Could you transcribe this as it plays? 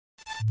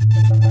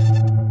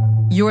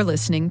You're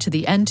listening to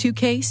the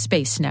N2K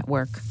Space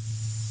Network.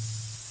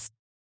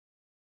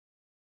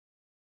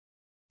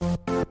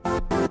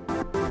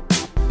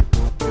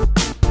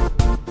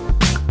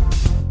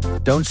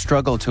 Don't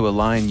struggle to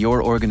align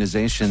your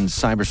organization's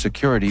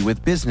cybersecurity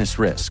with business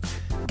risk.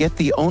 Get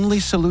the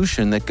only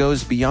solution that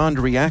goes beyond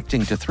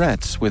reacting to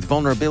threats with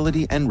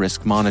vulnerability and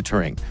risk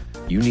monitoring.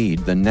 You need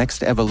the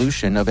next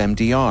evolution of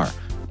MDR,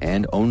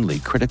 and only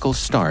Critical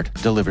Start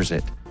delivers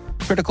it.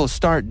 Critical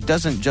Start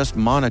doesn't just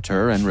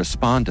monitor and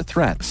respond to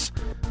threats.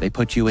 They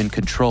put you in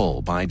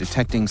control by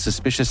detecting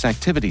suspicious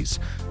activities,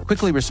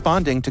 quickly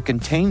responding to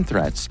contain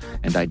threats,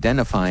 and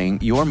identifying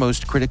your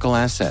most critical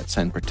assets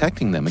and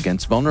protecting them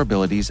against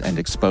vulnerabilities and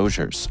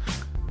exposures.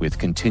 With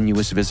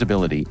continuous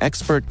visibility,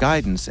 expert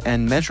guidance,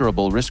 and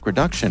measurable risk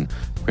reduction,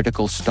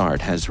 Critical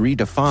Start has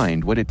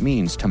redefined what it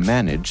means to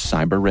manage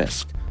cyber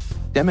risk.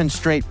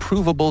 Demonstrate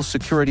provable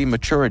security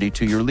maturity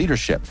to your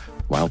leadership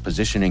while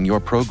positioning your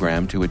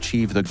program to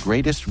achieve the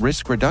greatest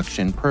risk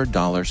reduction per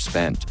dollar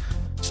spent.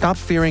 Stop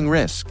fearing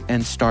risk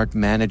and start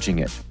managing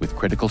it with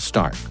Critical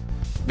Start.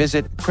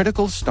 Visit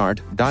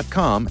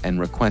criticalstart.com and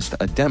request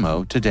a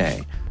demo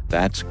today.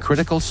 That's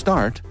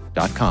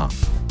criticalstart.com.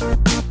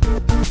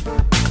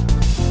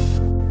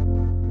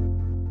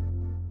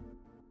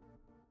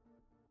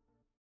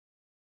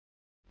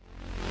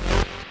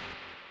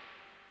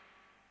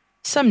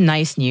 Some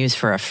nice news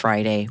for a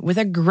Friday with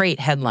a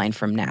great headline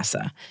from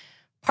NASA.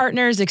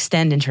 Partners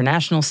extend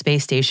International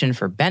Space Station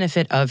for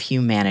benefit of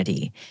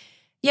humanity.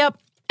 Yep,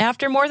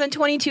 after more than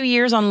 22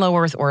 years on low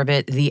Earth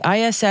orbit, the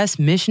ISS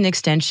mission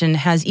extension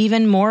has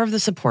even more of the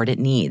support it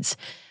needs.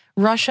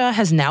 Russia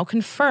has now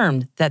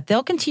confirmed that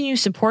they'll continue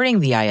supporting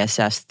the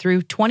ISS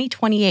through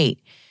 2028,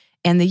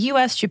 and the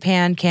US,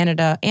 Japan,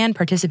 Canada, and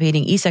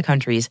participating ESA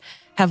countries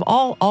have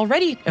all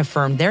already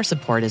affirmed their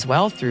support as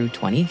well through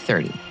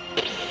 2030.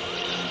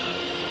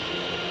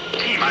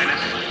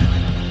 T-minus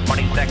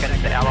 20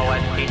 seconds to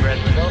LOS speed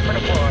rest. Go for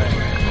deploy.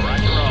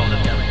 Roger roll.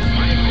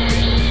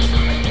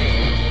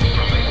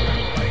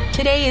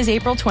 Today is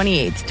April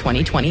 28th,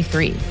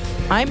 2023.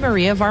 I'm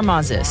Maria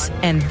Varmazis,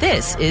 and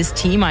this is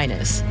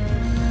T-minus.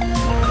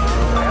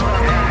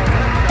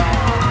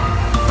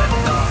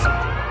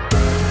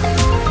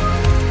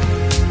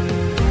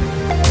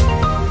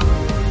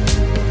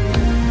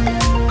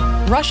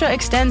 Russia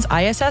extends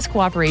ISS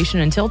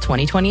cooperation until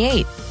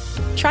 2028.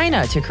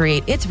 China to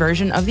create its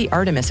version of the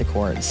Artemis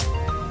Accords.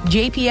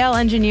 JPL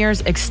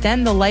engineers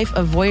extend the life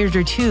of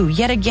Voyager 2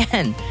 yet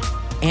again,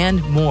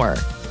 and more.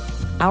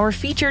 Our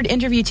featured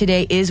interview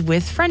today is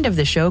with friend of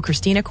the show,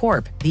 Christina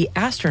Korp, the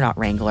astronaut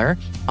wrangler,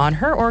 on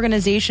her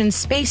organization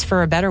Space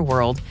for a Better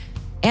World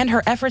and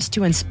her efforts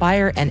to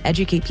inspire and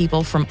educate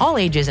people from all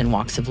ages and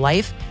walks of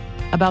life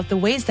about the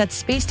ways that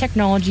space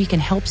technology can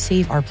help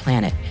save our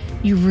planet.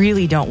 You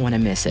really don't want to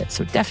miss it,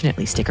 so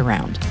definitely stick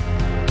around.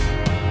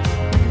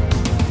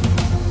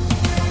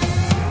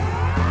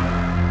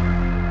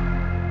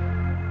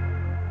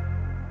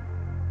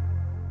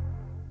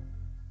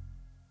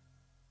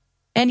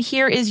 And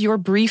here is your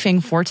briefing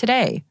for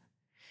today.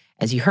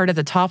 As you heard at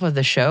the top of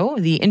the show,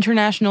 the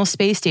International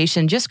Space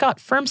Station just got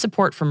firm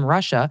support from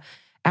Russia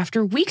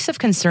after weeks of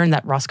concern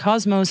that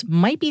Roscosmos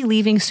might be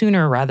leaving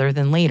sooner rather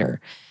than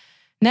later.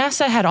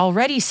 NASA had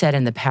already said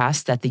in the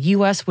past that the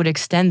US would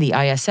extend the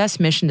ISS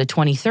mission to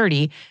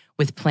 2030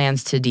 with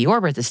plans to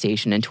deorbit the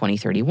station in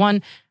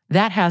 2031.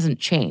 That hasn't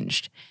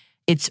changed.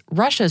 It's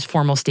Russia's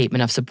formal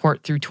statement of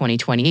support through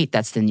 2028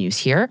 that's the news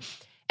here.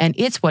 And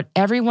it's what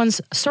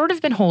everyone's sort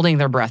of been holding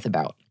their breath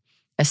about,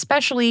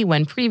 especially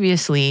when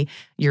previously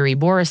Yuri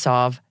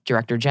Borisov,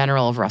 Director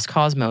General of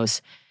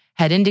Roscosmos,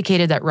 had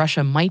indicated that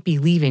Russia might be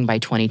leaving by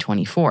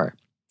 2024.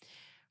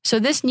 So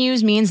this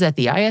news means that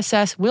the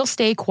ISS will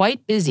stay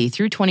quite busy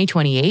through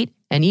 2028,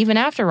 and even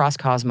after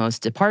Roscosmos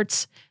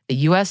departs, the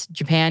US,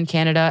 Japan,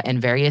 Canada,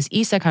 and various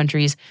ESA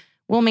countries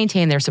will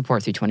maintain their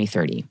support through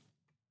 2030.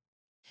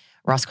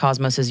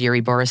 Roscosmos'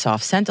 Yuri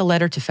Borisov sent a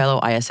letter to fellow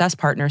ISS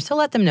partners to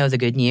let them know the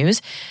good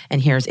news,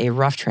 and here's a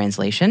rough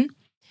translation.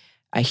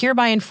 I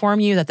hereby inform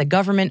you that the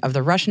government of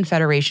the Russian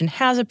Federation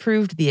has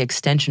approved the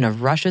extension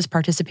of Russia's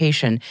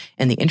participation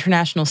in the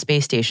International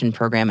Space Station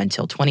program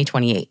until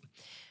 2028.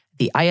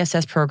 The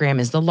ISS program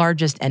is the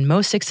largest and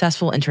most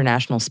successful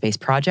international space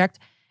project,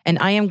 and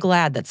I am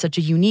glad that such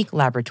a unique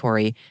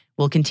laboratory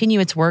will continue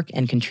its work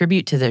and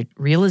contribute to the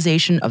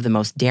realization of the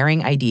most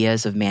daring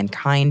ideas of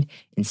mankind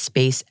in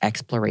space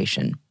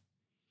exploration.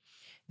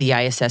 The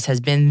ISS has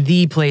been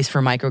the place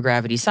for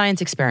microgravity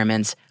science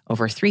experiments,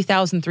 over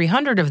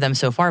 3,300 of them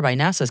so far by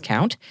NASA's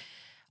count.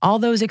 All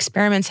those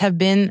experiments have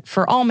been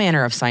for all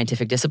manner of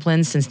scientific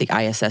disciplines since the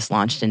ISS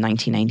launched in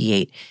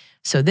 1998.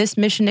 So this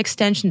mission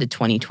extension to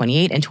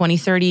 2028 and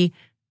 2030,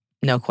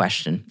 no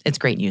question, it's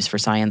great news for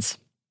science.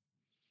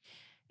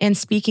 And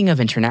speaking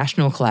of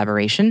international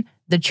collaboration,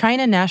 the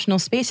China National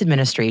Space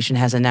Administration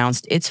has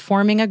announced it's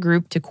forming a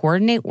group to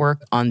coordinate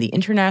work on the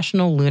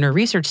International Lunar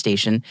Research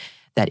Station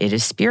that it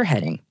is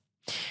spearheading.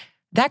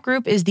 That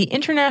group is the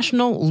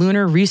International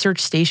Lunar Research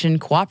Station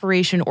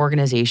Cooperation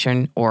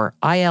Organization, or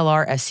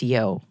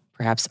ILRSCO,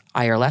 perhaps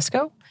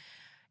IRLESCO.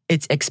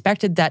 It's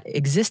expected that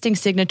existing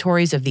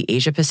signatories of the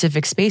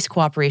Asia-Pacific Space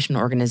Cooperation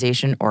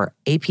Organization, or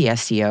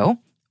APSCO,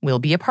 will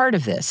be a part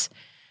of this.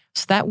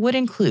 So that would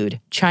include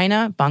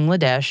China,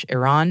 Bangladesh,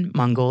 Iran,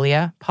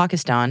 Mongolia,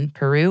 Pakistan,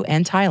 Peru,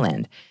 and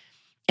Thailand.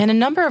 And a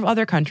number of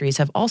other countries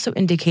have also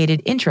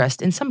indicated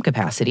interest in some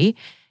capacity,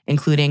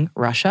 including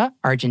Russia,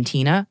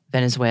 Argentina,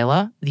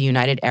 Venezuela, the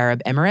United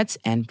Arab Emirates,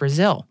 and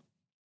Brazil.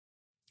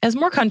 As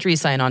more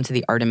countries sign on to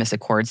the Artemis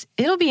Accords,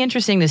 it'll be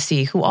interesting to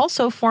see who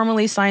also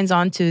formally signs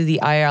on to the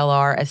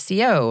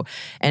ILR-SCO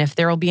and if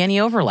there will be any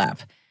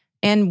overlap.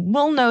 And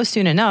we'll know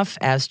soon enough,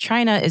 as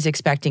China is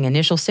expecting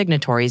initial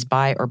signatories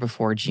by or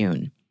before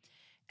June.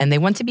 And they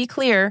want to be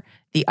clear,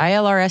 the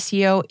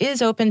ILR-SCO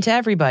is open to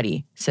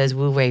everybody, says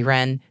Wu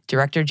Wei-ren,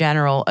 Director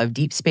General of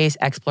Deep Space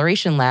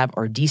Exploration Lab,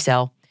 or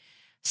DCEL.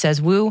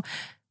 Says Wu,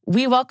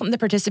 "We welcome the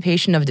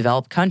participation of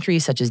developed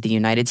countries such as the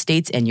United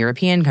States and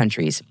European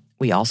countries.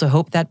 We also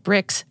hope that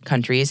BRICS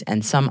countries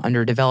and some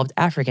underdeveloped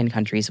African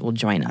countries will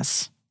join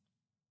us."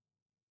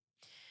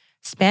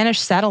 Spanish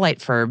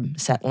satellite firm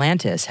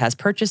Satlantis has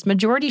purchased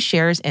majority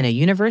shares in a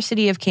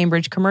University of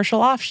Cambridge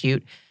commercial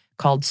offshoot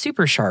called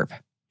SuperSharp.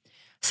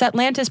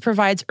 Satlantis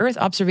provides Earth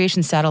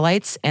observation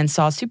satellites and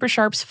saw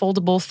SuperSharp's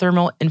foldable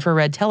thermal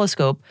infrared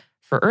telescope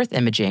for Earth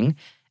imaging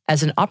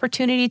as an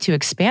opportunity to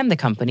expand the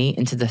company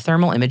into the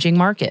thermal imaging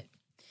market.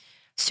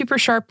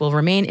 SuperSharp will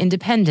remain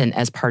independent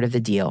as part of the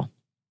deal.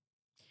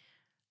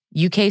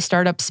 UK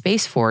startup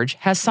SpaceForge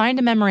has signed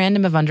a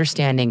memorandum of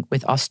understanding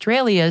with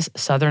Australia's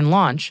Southern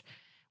Launch,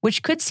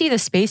 which could see the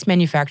space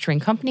manufacturing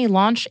company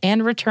launch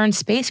and return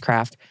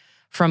spacecraft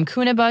from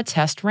Coonabarabran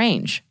Test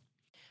Range.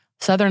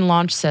 Southern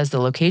Launch says the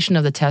location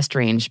of the test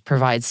range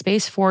provides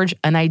SpaceForge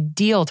an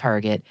ideal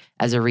target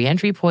as a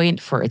re-entry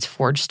point for its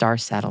Forge Star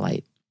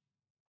satellite.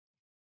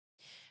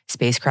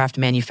 Spacecraft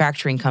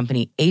manufacturing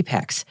company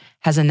Apex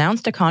has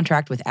announced a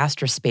contract with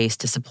Astra Space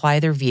to supply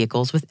their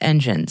vehicles with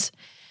engines.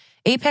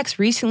 Apex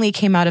recently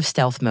came out of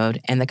stealth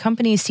mode, and the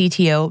company's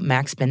CTO,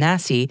 Max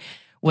Benassi,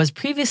 was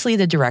previously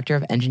the director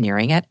of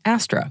engineering at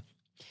Astra.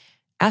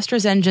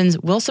 Astra's engines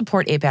will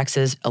support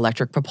Apex's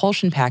electric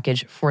propulsion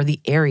package for the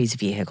Ares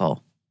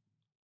vehicle.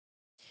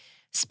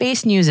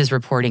 Space News is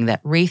reporting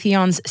that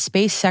Raytheon's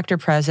space sector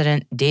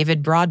president,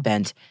 David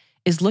Broadbent,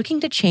 is looking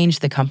to change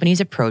the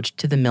company's approach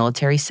to the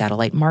military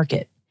satellite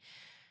market.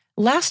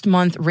 Last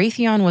month,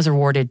 Raytheon was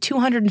awarded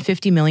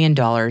 $250 million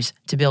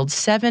to build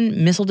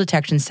 7 missile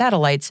detection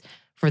satellites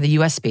for the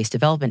U.S. Space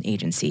Development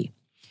Agency.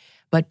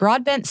 But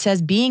Broadbent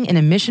says being in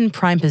a mission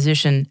prime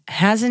position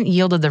hasn't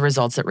yielded the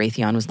results that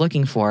Raytheon was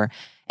looking for,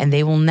 and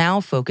they will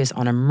now focus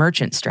on a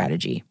merchant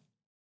strategy.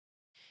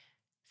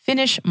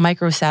 Finnish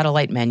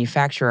microsatellite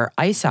manufacturer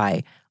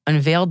ICEYE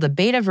unveiled the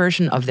beta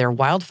version of their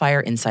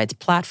Wildfire Insights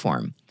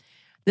platform.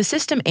 The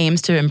system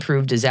aims to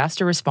improve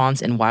disaster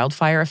response in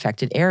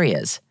wildfire-affected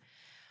areas.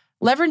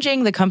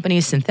 Leveraging the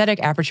company's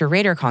synthetic aperture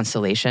radar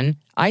constellation,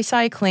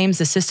 ICEYE claims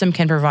the system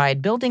can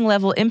provide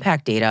building-level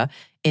impact data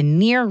in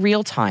near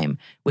real time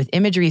with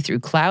imagery through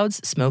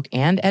clouds, smoke,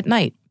 and at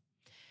night.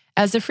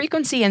 As the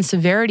frequency and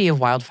severity of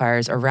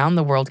wildfires around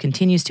the world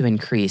continues to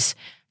increase,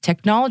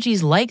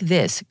 technologies like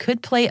this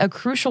could play a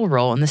crucial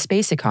role in the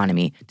space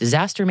economy,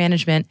 disaster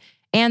management,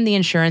 and the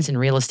insurance and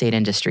real estate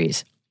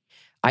industries.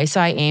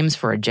 ICEYE aims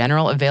for a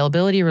general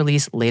availability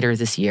release later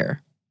this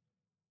year.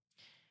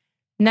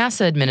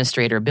 NASA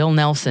Administrator Bill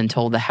Nelson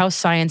told the House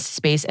Science,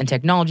 Space, and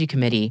Technology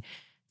Committee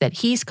that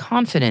he's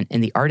confident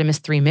in the Artemis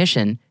 3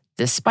 mission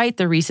despite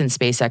the recent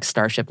SpaceX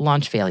Starship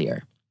launch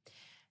failure.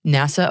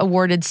 NASA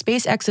awarded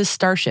SpaceX's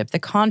Starship the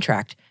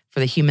contract for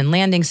the human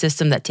landing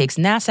system that takes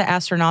NASA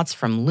astronauts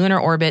from lunar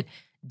orbit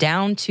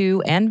down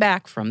to and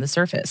back from the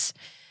surface.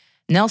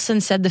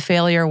 Nelson said the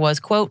failure was,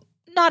 quote,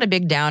 not a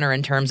big downer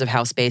in terms of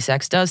how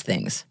SpaceX does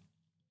things.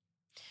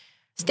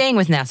 Staying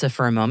with NASA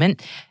for a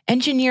moment,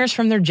 engineers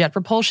from their Jet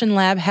Propulsion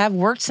Lab have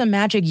worked some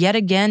magic yet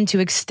again to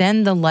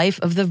extend the life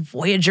of the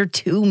Voyager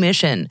 2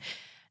 mission.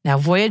 Now,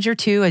 Voyager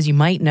 2, as you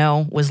might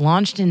know, was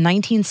launched in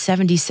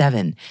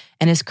 1977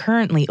 and is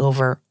currently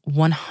over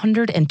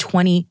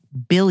 120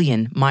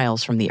 billion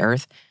miles from the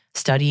Earth,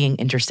 studying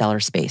interstellar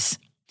space.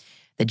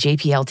 The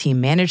JPL team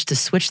managed to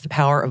switch the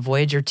power of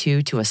Voyager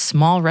 2 to a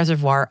small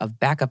reservoir of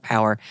backup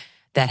power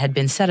that had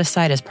been set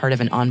aside as part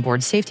of an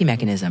onboard safety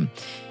mechanism.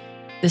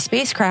 The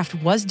spacecraft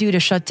was due to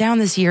shut down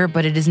this year,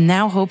 but it is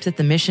now hoped that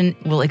the mission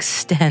will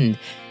extend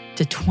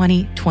to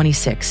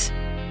 2026.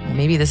 Well,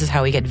 maybe this is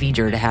how we get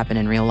Voyager to happen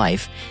in real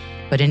life.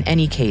 But in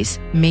any case,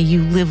 may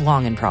you live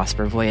long and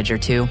prosper, Voyager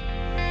 2.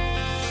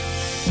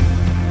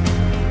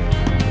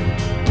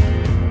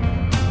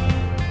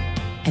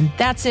 And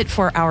that's it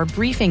for our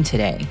briefing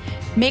today.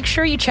 Make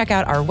sure you check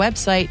out our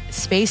website,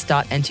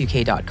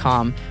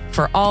 space.n2k.com,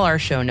 for all our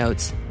show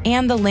notes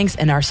and the links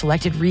in our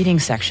selected reading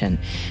section.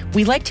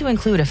 We like to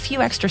include a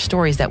few extra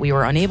stories that we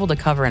were unable to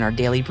cover in our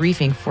daily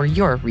briefing for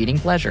your reading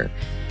pleasure.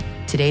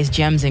 Today's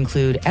gems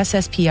include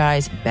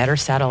SSPI's Better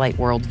Satellite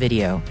World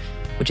video,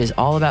 which is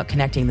all about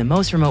connecting the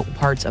most remote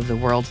parts of the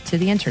world to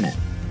the internet.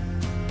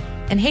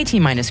 And hey,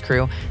 T-Minus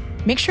crew,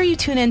 Make sure you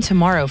tune in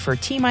tomorrow for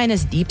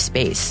T-Minus Deep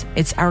Space.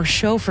 It's our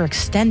show for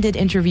extended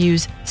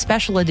interviews,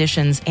 special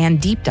editions, and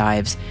deep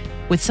dives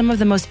with some of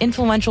the most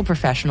influential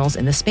professionals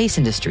in the space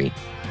industry.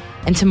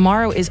 And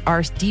tomorrow is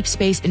our Deep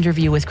Space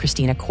interview with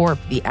Christina Korp,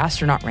 the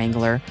astronaut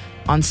wrangler,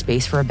 on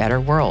Space for a Better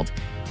World.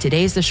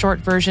 Today's the short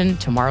version,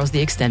 tomorrow's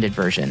the extended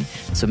version.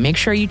 So make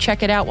sure you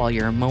check it out while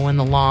you're mowing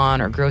the lawn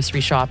or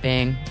grocery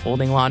shopping,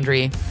 folding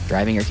laundry,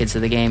 driving your kids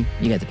to the game.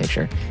 You get the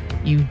picture.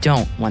 You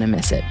don't want to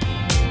miss it.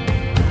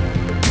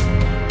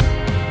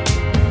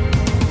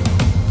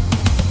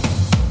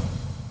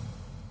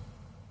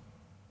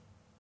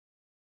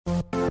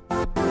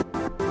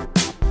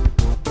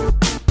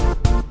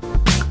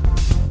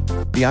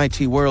 The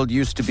IT world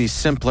used to be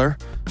simpler.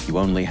 You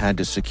only had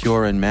to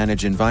secure and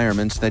manage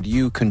environments that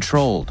you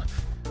controlled.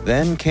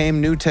 Then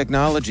came new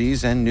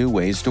technologies and new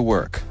ways to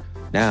work.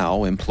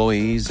 Now,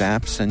 employees,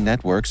 apps, and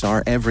networks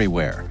are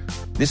everywhere.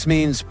 This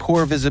means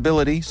poor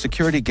visibility,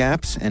 security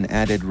gaps, and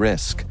added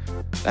risk.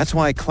 That's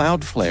why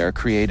Cloudflare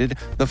created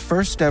the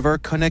first-ever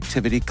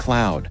connectivity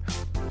cloud.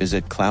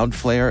 Visit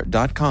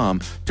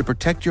cloudflare.com to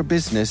protect your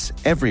business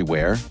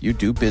everywhere you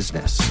do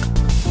business.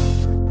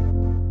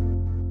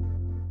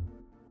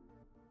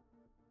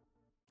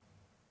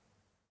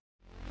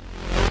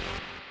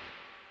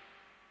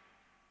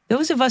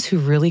 Those of us who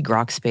really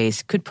grok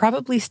space could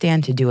probably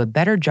stand to do a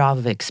better job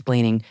of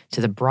explaining to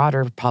the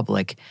broader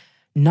public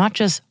not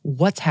just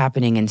what's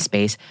happening in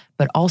space,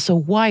 but also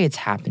why it's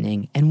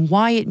happening and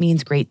why it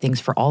means great things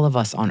for all of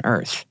us on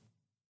Earth.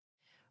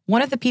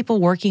 One of the people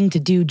working to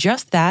do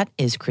just that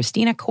is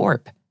Christina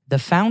Korp, the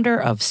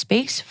founder of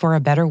Space for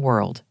a Better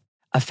World,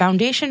 a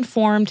foundation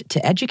formed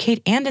to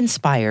educate and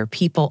inspire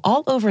people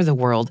all over the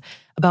world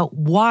about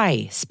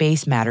why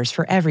space matters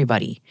for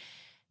everybody.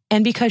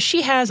 And because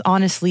she has,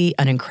 honestly,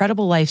 an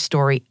incredible life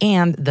story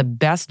and the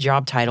best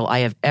job title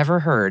I have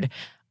ever heard,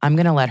 I'm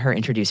going to let her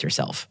introduce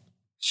herself.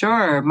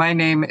 Sure. My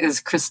name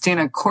is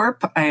Christina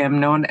Korp. I am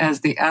known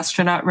as the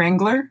astronaut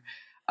wrangler,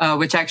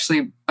 which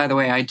actually, by the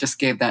way, I just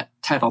gave that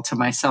title to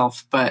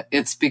myself, but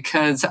it's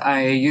because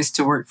I used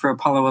to work for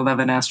Apollo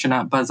 11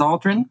 astronaut Buzz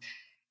Aldrin,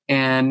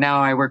 and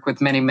now I work with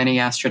many, many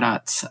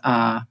astronauts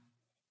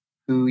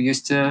who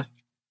used to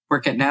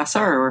work at NASA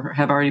or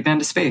have already been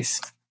to space.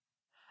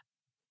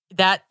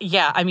 That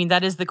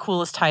is the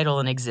coolest title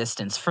in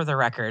existence, for the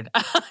record.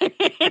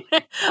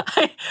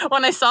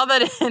 When I saw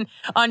that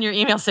on your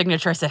email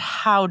signature, I said,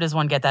 how does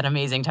one get that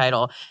amazing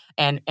title?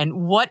 And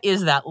what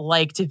is that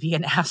like to be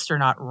an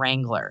astronaut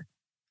wrangler?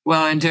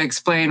 Well, and to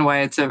explain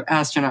why it's an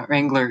astronaut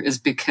wrangler is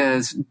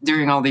because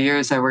during all the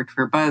years I worked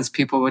for Buzz,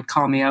 people would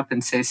call me up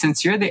and say,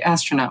 since you're the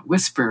astronaut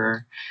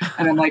whisperer,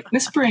 and I'm like,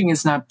 whispering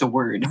is not the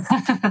word.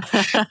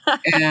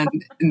 And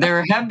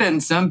there have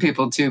been some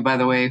people too, by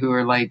the way, who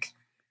are like,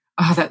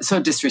 oh, that's so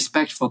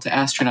disrespectful to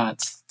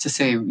astronauts to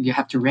say you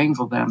have to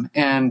wrangle them.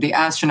 And the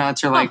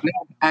astronauts are like, no,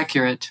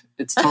 accurate.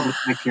 It's totally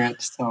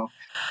accurate. So,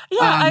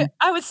 yeah,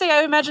 I would say,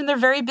 I imagine they're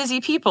very busy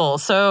people.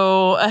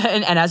 So,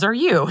 and as are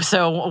you.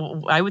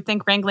 So I would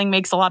think wrangling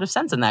makes a lot of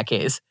sense in that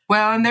case.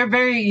 Well, and they're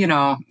very,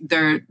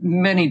 there are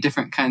many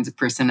different kinds of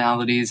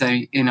personalities.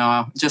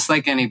 Just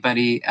like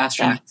anybody,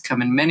 astronauts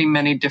come in many,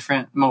 many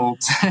different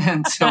molds.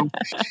 And so,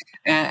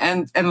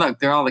 and look,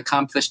 they're all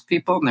accomplished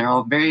people and they're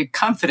all very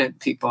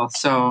confident people.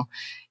 So,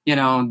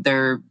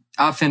 they're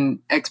often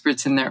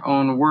experts in their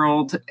own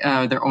world,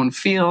 their own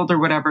field or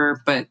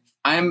whatever, but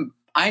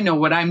I know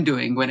what I'm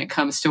doing when it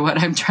comes to what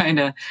I'm trying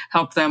to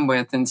help them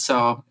with. And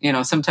so,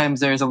 sometimes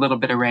there's a little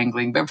bit of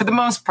wrangling, but for the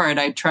most part,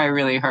 I try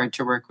really hard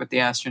to work with the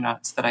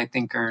astronauts that I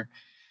think are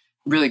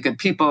really good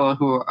people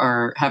who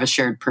have a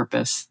shared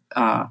purpose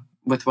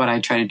with what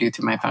I try to do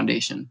through my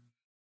foundation.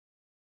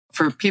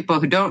 For people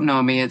who don't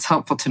know me, it's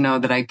helpful to know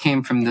that I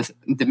came from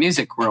the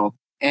music world.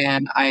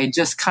 And I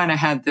just kind of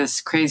had this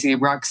crazy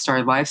rock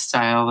star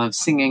lifestyle of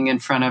singing in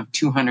front of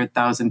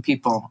 200,000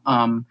 people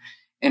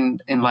in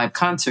live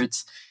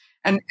concerts.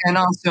 And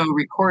also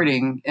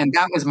recording, and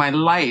that was my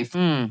life.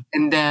 And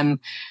then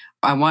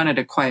I wanted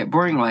a quiet,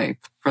 boring life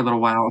for a little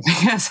while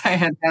because I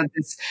had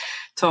this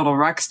total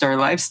rock star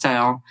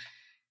lifestyle.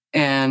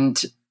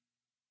 And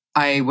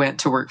I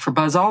went to work for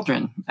Buzz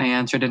Aldrin. I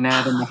answered an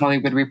ad in the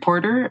Hollywood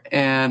Reporter,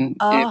 and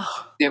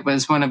it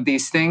was one of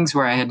these things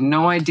where I had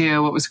no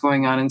idea what was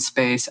going on in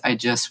space. I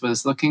just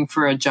was looking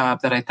for a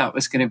job that I thought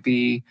was going to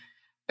be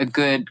a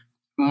good,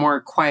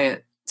 more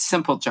quiet,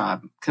 simple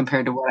job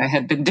compared to what I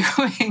had been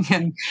doing.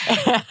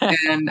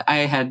 And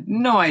I had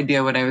no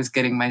idea what I was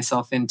getting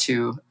myself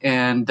into.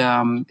 And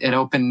it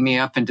opened me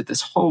up into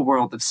this whole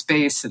world of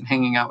space and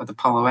hanging out with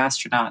Apollo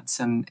astronauts.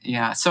 And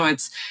so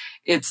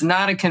it's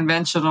not a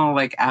conventional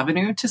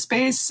avenue to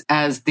space.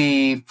 As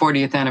the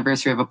 40th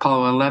anniversary of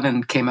Apollo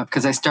 11 came up,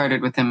 because I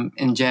started with him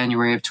in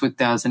January of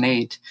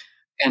 2008.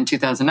 And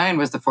 2009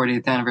 was the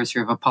 40th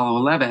anniversary of Apollo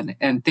 11.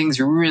 And things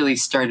really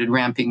started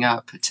ramping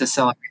up to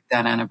celebrate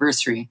that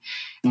anniversary.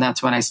 And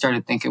that's when I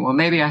started thinking, well,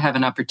 maybe I have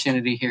an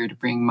opportunity here to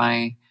bring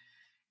my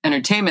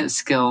entertainment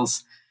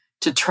skills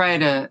to try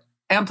to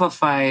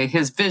amplify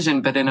his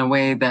vision, but in a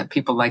way that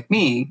people like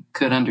me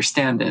could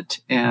understand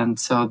it. And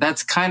so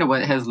that's kind of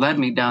what has led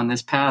me down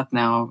this path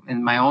now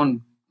in my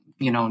own,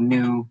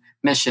 new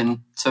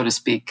mission, so to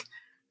speak,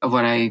 of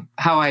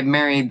how I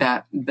married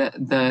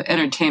the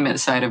entertainment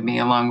side of me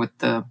along with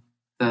the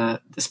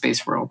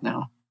space world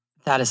now.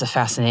 That is a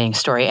fascinating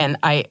story. And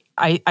I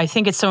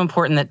think it's so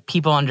important that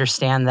people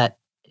understand that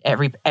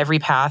every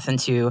path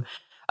into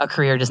a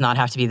career does not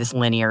have to be this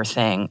linear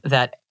thing,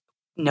 that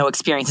no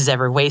experience is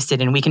ever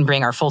wasted and we can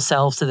bring our full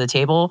selves to the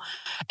table.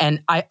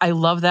 And I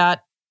love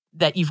that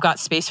you've got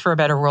Space for a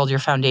Better World, your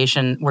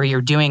foundation, where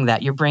you're doing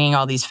that. You're bringing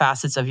all these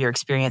facets of your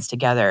experience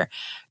together.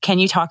 Can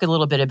you talk a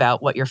little bit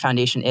about what your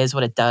foundation is,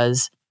 what it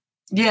does?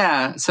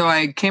 Yeah. So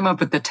I came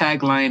up with the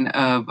tagline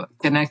of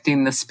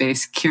connecting the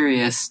space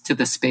curious to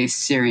the space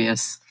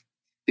serious,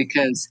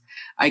 because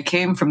I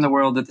came from the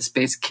world of the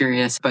space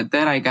curious, but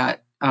then I got,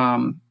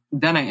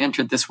 then I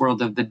entered this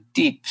world of the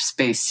deep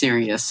space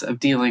serious, of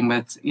dealing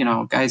with,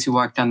 guys who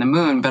walked on the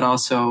moon, but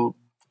also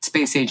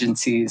space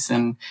agencies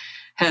and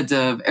heads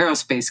of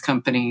aerospace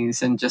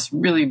companies and just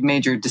really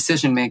major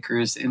decision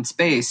makers in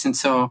space. And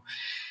so,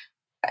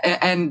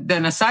 and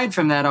then aside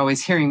from that,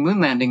 always hearing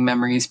moon landing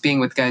memories, being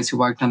with guys who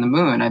walked on the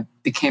moon, I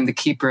became the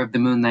keeper of the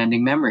moon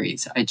landing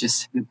memories. I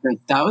just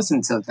heard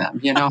thousands of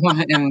them,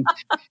 and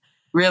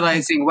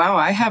realizing, wow,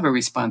 I have a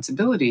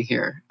responsibility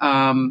here.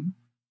 I'm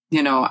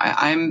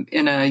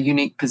in a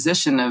unique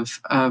position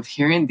of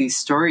hearing these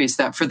stories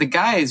that for the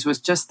guys was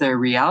just their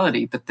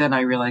reality. But then I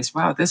realized,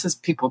 wow, this is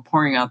people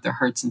pouring out their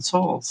hearts and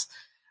souls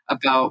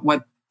about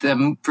what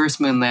the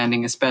first moon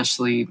landing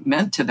especially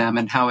meant to them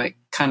and how it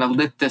kind of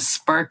lit this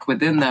spark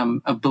within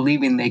them of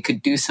believing they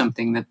could do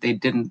something that they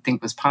didn't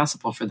think was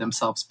possible for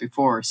themselves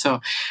before. So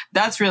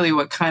that's really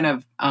what kind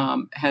of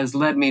has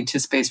led me to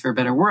Space for a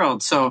Better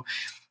World. So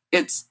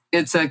it's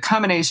a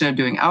combination of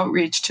doing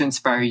outreach to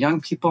inspire young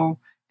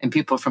people and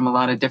people from a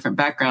lot of different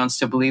backgrounds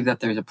to believe that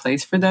there's a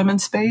place for them in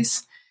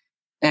space.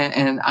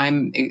 And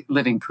I'm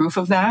living proof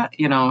of that,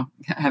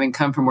 having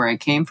come from where I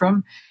came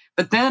from.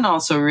 But then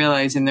also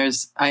realizing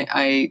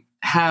I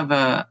have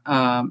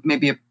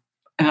maybe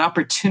an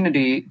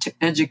opportunity to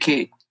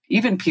educate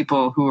even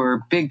people who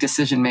are big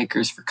decision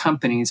makers for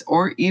companies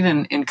or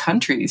even in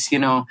countries.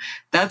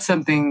 That's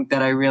something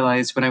that I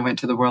realized when I went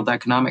to the World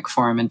Economic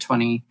Forum in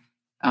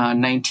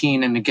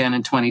 2019 and again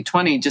in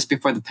 2020, just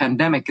before the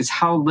pandemic, is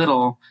how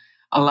little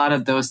a lot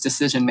of those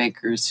decision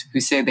makers who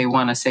say they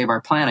want to save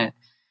our planet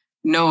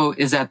know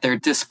is at their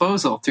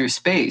disposal through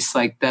space,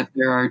 like that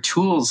there are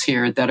tools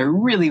here that are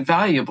really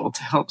valuable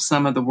to help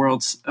some of the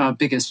world's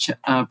biggest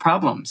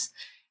problems.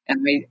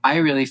 And I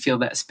really feel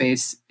that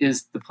space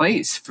is the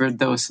place for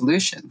those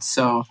solutions.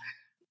 So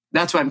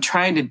that's what I'm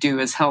trying to do,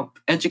 is help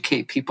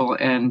educate people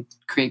and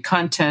create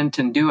content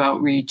and do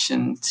outreach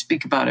and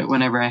speak about it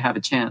whenever I have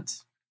a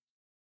chance.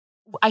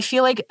 I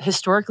feel like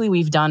historically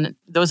we've done,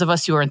 those of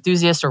us who are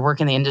enthusiasts or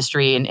work in the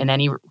industry in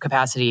any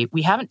capacity,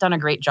 we haven't done a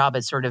great job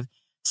at sort of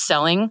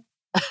selling,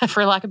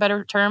 for lack of a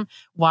better term,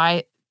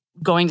 why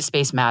going to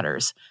space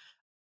matters.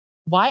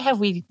 Why have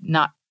we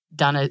not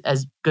done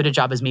as good a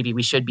job as maybe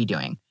we should be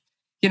doing?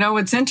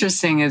 What's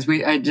interesting is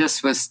I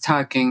just was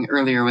talking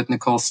earlier with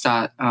Nicole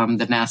Stott,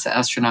 the NASA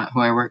astronaut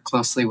who I work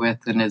closely with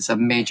and is a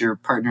major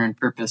partner in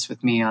purpose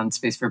with me on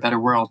Space for a Better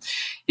World.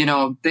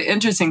 The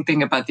interesting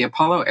thing about the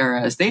Apollo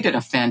era is they did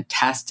a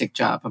fantastic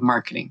job of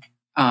marketing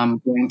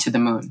going to the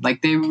moon.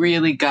 Like they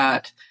really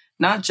got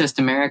not just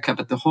America,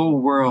 but the whole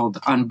world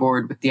on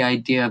board with the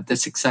idea of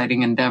this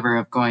exciting endeavor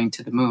of going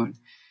to the moon.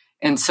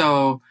 And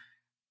so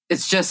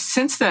it's just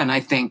since then, I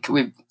think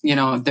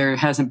there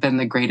hasn't been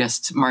the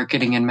greatest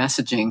marketing and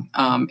messaging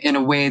in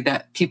a way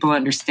that people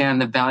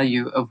understand the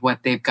value of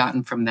what they've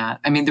gotten from that.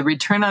 I mean, the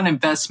return on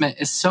investment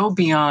is so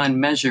beyond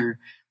measure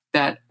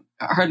that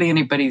hardly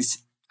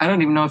anybody's, I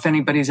don't even know if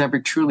anybody's ever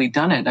truly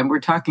done it. And we're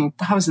talking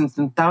thousands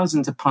and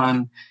thousands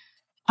upon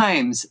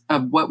times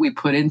of what we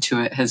put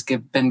into it has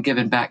been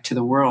given back to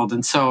the world.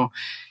 And so,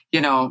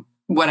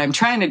 what I'm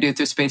trying to do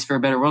through Space for a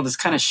Better World is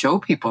kind of show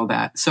people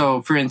that.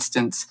 So for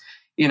instance,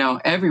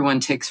 everyone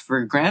takes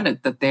for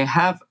granted that they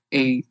have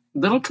a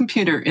little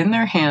computer in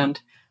their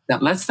hand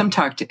that lets them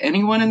talk to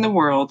anyone in the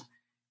world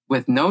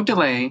with no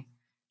delay.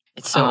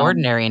 It's so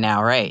ordinary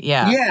now, right?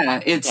 Yeah.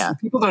 Yeah.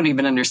 People don't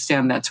even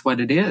understand that's what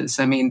it is.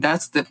 I mean,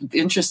 that's the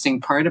interesting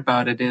part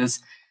about it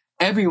is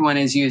everyone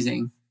is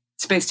using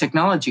space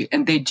technology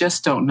and they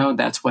just don't know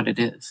that's what it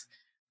is.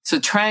 So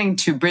trying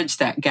to bridge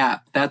that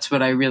gap, that's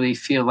what I really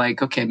feel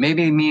like, okay,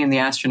 maybe me and the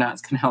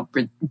astronauts can help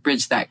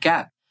bridge that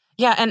gap.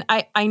 Yeah, and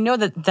I know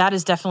that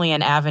is definitely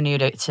an avenue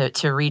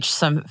to reach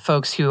some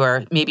folks who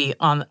are maybe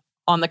on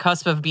the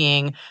cusp of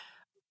being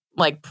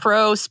like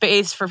pro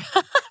space for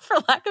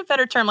for lack of a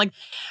better term. Like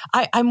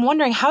I'm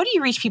wondering, how do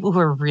you reach people who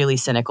are really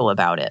cynical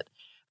about it?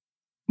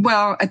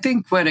 Well, I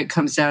think what it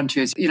comes down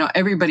to is,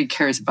 everybody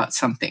cares about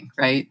something,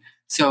 right?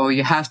 So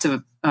you have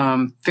to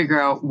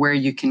figure out where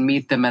you can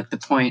meet them at the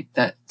point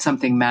that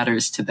something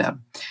matters to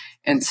them.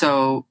 And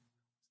so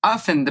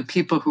often the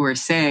people who are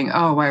saying,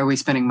 oh, why are we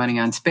spending money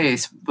on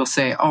space, will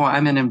say, oh,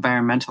 I'm an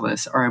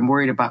environmentalist, or I'm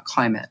worried about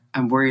climate.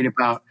 I'm worried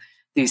about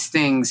these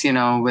things,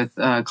 with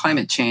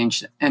climate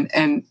change.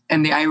 And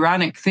the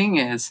ironic thing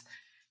is,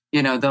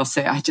 they'll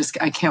say,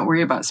 I can't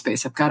worry about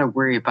space. I've got to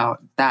worry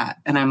about that.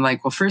 And I'm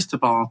like, well, first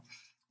of all,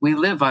 we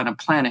live on a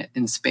planet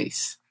in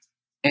space.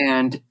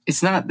 And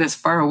it's not this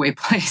far away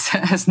place.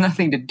 It has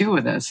nothing to do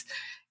with us.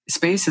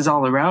 Space is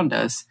all around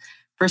us,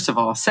 first of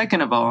all.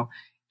 Second of all,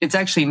 it's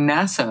actually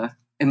NASA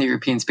and the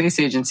European Space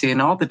Agency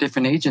and all the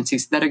different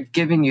agencies that are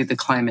giving you the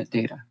climate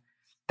data.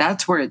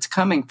 That's where it's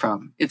coming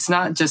from. It's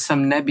not just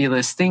some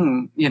nebulous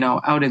thing,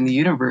 out in the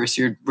universe.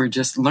 We're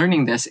just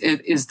learning this.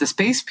 It is the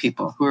space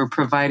people who are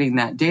providing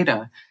that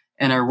data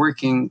and are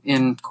working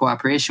in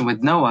cooperation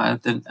with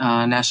NOAA, the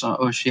National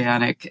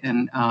Oceanic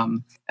and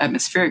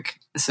Atmospheric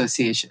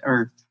Association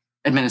or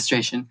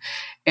Administration.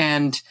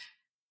 And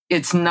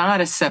it's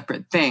not a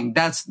separate thing.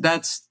 That's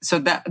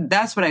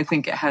what I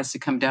think it has to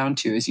come down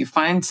to, is you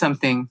find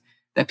something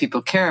that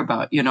people care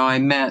about. I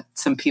met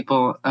some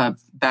people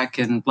back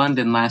in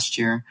London last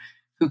year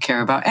who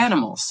care about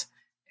animals.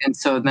 And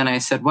so then I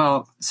said,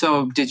 well,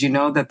 so did you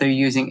know that they're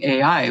using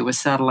AI with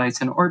satellites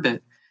in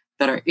orbit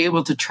that are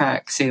able to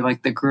track, say,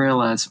 like the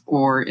gorillas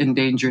or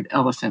endangered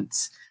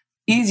elephants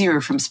easier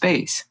from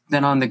space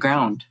than on the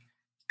ground?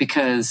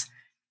 Because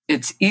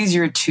it's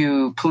easier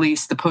to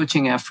police the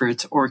poaching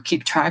efforts or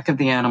keep track of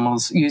the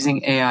animals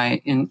using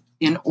AI in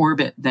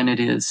orbit than it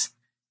is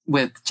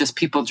with just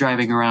people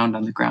driving around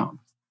on the ground.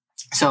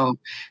 So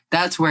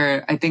that's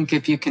where I think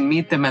if you can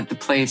meet them at the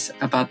place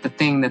about the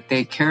thing that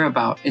they care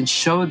about and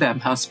show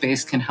them how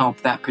space can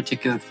help that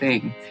particular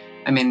thing,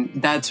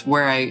 that's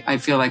where I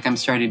feel like I'm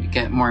starting to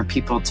get more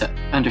people to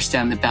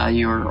understand the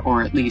value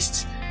or at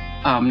least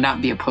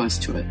not be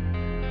opposed to it.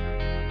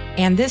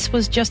 And this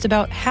was just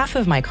about half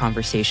of my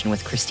conversation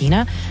with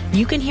Christina.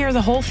 You can hear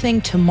the whole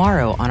thing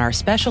tomorrow on our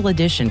special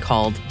edition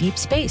called Deep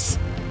Space.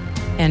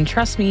 And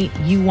trust me,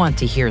 you want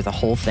to hear the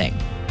whole thing.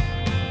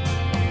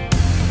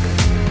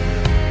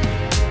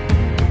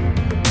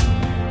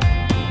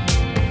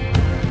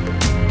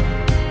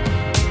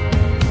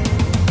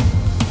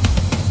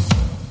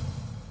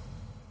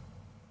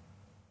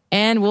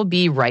 And we'll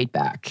be right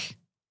back.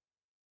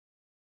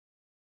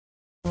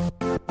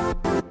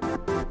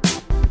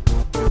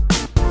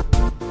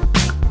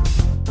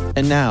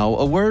 And now,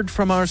 a word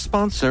from our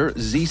sponsor,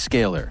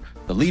 Zscaler,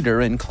 the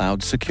leader in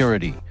cloud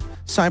security.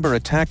 Cyber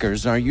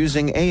attackers are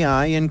using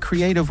AI in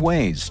creative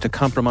ways to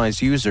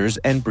compromise users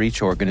and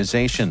breach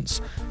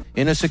organizations.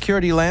 In a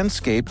security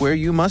landscape where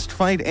you must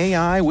fight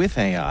AI with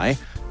AI,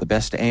 the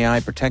best AI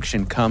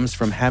protection comes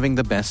from having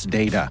the best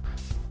data.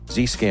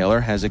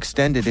 Zscaler has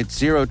extended its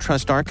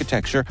zero-trust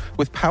architecture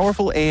with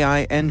powerful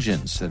AI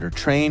engines that are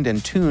trained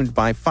and tuned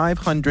by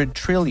 500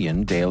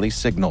 trillion daily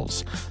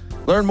signals.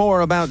 Learn more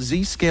about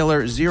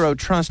Zscaler Zero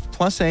Trust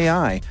Plus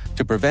AI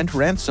to prevent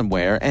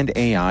ransomware and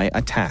AI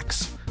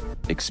attacks.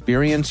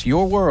 Experience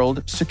your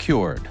world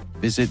secured.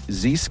 Visit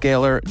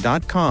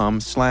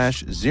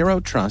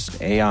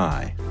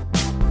zscaler.com/zerotrustai.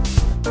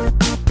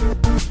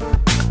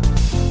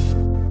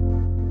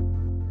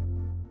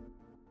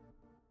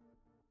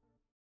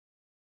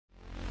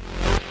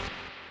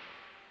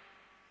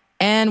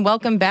 And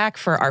welcome back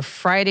for our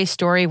Friday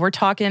story. We're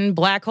talking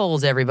black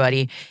holes,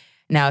 everybody.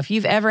 Now, if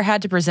you've ever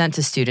had to present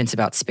to students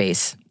about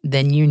space,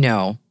 then you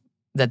know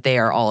that they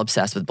are all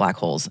obsessed with black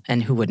holes.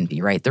 And who wouldn't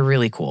be, right? They're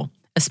really cool,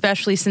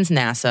 especially since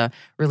NASA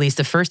released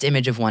the first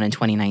image of one in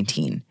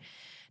 2019.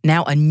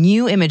 Now, a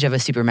new image of a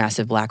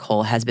supermassive black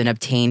hole has been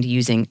obtained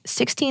using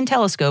 16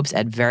 telescopes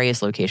at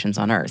various locations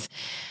on Earth.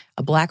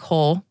 A black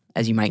hole,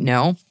 as you might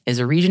know, is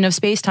a region of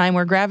space-time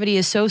where gravity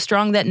is so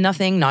strong that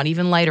nothing, not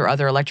even light or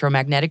other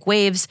electromagnetic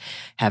waves,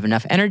 have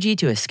enough energy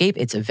to escape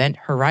its event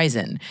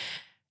horizon.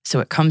 So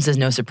it comes as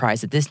no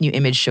surprise that this new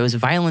image shows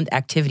violent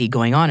activity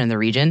going on in the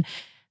region.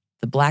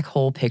 The black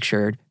hole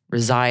pictured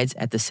resides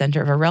at the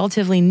center of a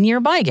relatively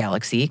nearby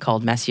galaxy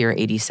called Messier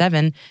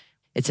 87.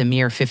 It's a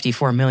mere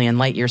 54 million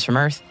light years from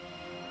Earth.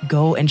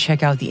 Go and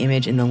check out the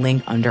image in the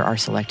link under our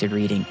selected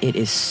reading. It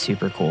is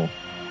super cool.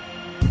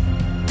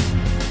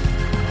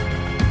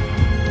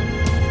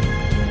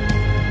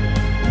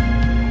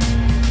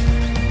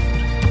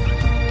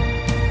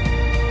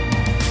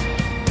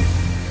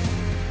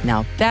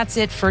 Now, that's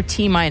it for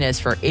T-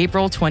 for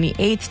April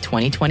 28th,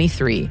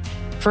 2023.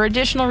 For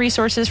additional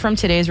resources from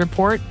today's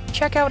report,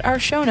 check out our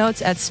show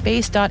notes at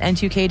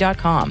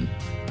space.n2k.com.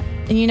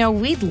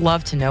 And we'd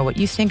love to know what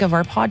you think of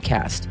our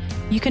podcast.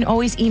 You can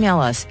always email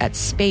us at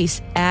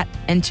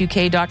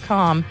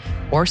space@n2k.com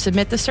or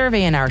submit the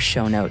survey in our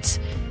show notes.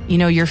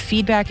 Your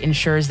feedback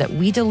ensures that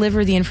we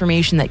deliver the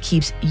information that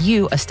keeps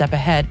you a step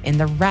ahead in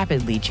the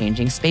rapidly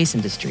changing space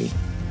industry.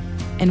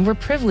 And we're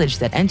privileged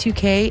that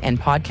N2K and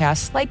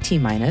podcasts like T-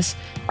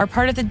 are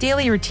part of the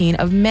daily routine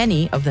of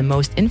many of the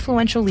most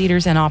influential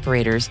leaders and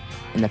operators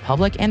in the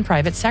public and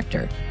private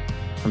sector,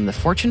 from the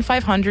Fortune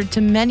 500 to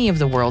many of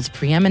the world's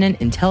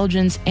preeminent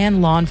intelligence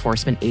and law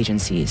enforcement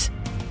agencies.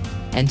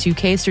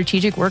 N2K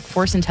Strategic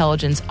Workforce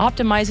Intelligence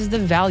optimizes the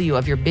value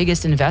of your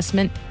biggest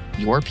investment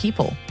your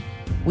people.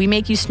 We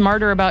make you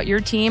smarter about your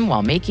team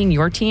while making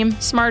your team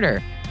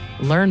smarter.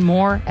 Learn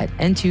more at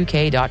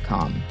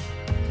n2k.com.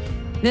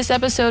 This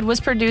episode was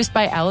produced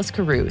by Alice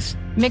Carruth,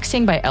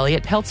 mixing by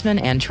Elliot Peltzman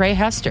and Trey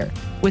Hester,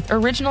 with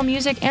original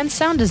music and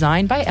sound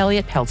design by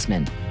Elliot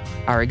Peltzman.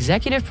 Our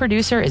executive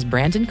producer is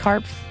Brandon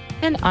Karpf,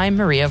 and I'm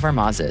Maria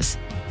Varmazes.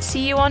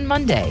 See you on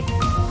Monday.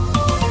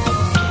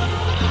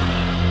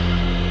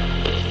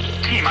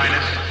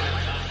 T-minus